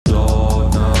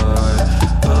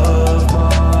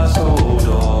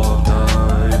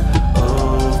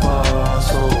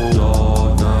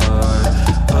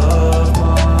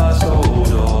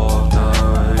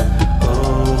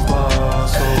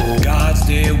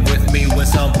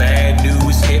some bad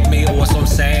news hit me or some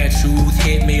sad truth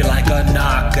hit me like a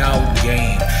knockout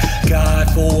game.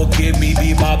 God forgive me,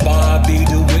 be my Bobby,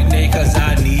 do Whitney, cause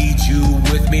I need you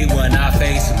with me when I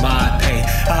face my pain.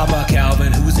 I'm a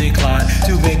Calvin who's inclined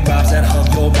to make mobs that hug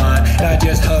your mind, not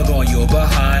just hug on your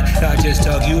behind, not just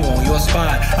tug you on your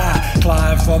spine. I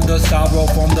climb from the sorrow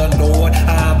from the Lord,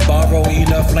 I borrow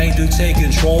enough flame to take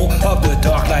control of the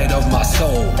dark light of my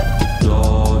soul.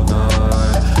 Dark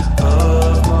night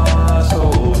of my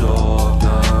soul, dark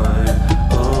night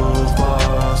of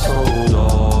my soul,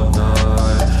 dark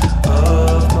night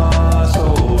of my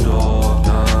soul, dark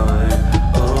night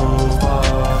of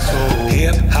my soul.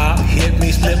 Hip hop hit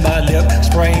me, split my lip,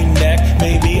 sprained neck,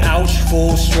 made me ouch,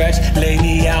 full stretch, lay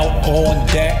me out on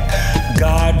deck.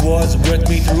 God was with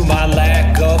me through my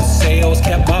lack of sales,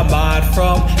 kept my mind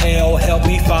from hell, helped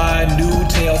me find new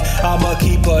tales. I'm a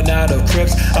keeper, not a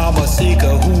crypts, I'm a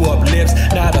seeker who uplifts,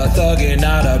 not a thug and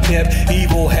not a pimp.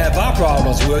 Evil have I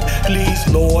problems with, please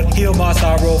Lord, heal my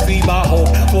sorrow, feed my hope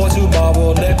for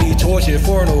tomorrow. Let me torch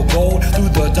infernal gold through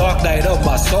the dark night of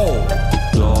my soul.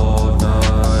 Dark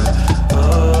night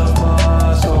of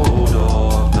my soul,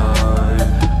 dark night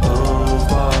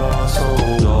of my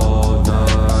soul, dark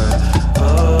night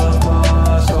of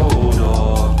my soul,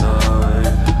 dark night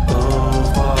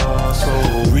of my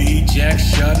soul.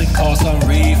 Rejection cause some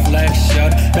reflection,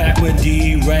 back with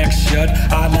direction,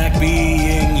 I like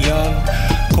being young.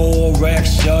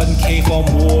 Correction came from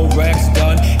war wrecks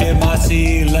done in my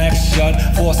selection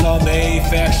for some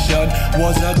affection.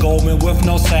 Was a goldman with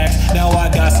no sacks, now I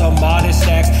got some modest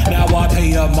stacks. Now I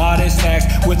pay a modest tax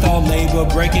with all labor,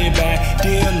 break it back.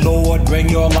 Dear Lord, bring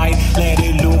your light, let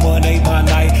it illuminate my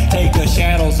night. Take the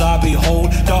shadows I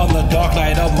behold, dawn the dark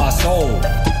night of my soul.